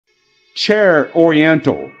Chair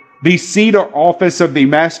Oriental. The seat or office of the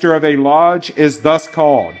master of a lodge is thus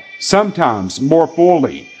called, sometimes more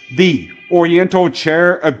fully, the Oriental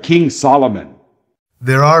Chair of King Solomon.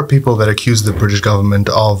 There are people that accuse the British government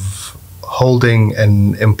of holding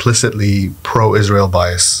an implicitly pro-Israel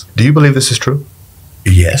bias. Do you believe this is true?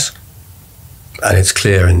 Yes. And it's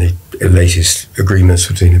clear in the latest agreements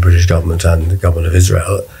between the British government and the government of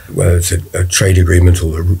Israel, whether it's a trade agreement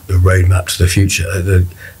or a roadmap to the future, the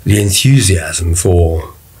enthusiasm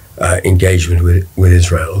for engagement with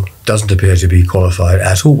Israel doesn't appear to be qualified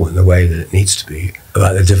at all in the way that it needs to be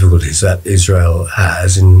about the difficulties that Israel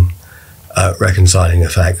has in reconciling the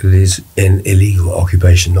fact that it is in illegal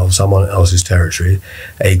occupation of someone else's territory,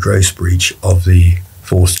 a gross breach of the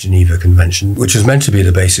Fourth Geneva Convention, which was meant to be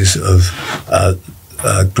the basis of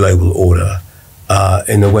global order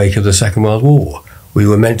in the wake of the Second World War. We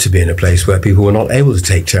were meant to be in a place where people were not able to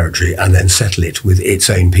take territory and then settle it with its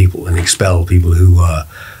own people and expel people who were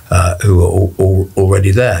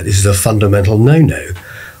already there. This is a fundamental no-no.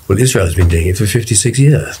 Well, Israel has been doing it for 56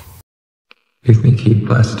 years. You think he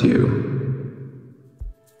blessed you?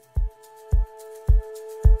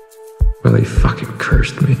 Well, he fucking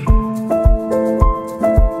cursed me.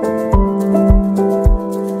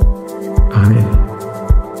 I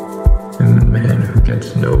am the man who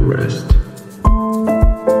gets no rest.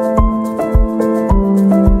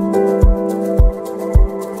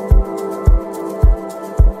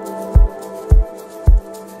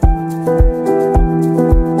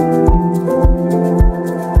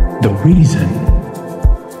 The reason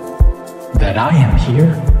that I am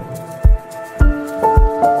here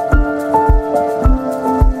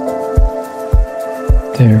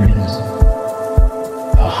there is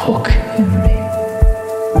a hook in me,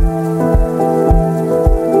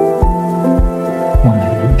 one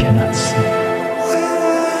that you cannot see,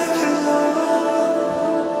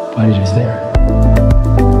 but it is there.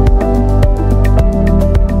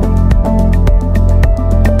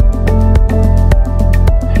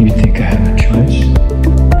 You think I have a choice?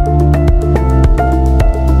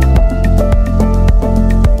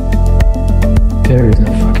 There is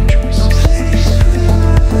no fucking choice.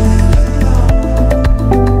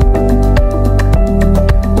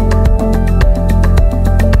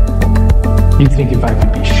 You think if I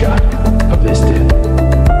could be shot of this death,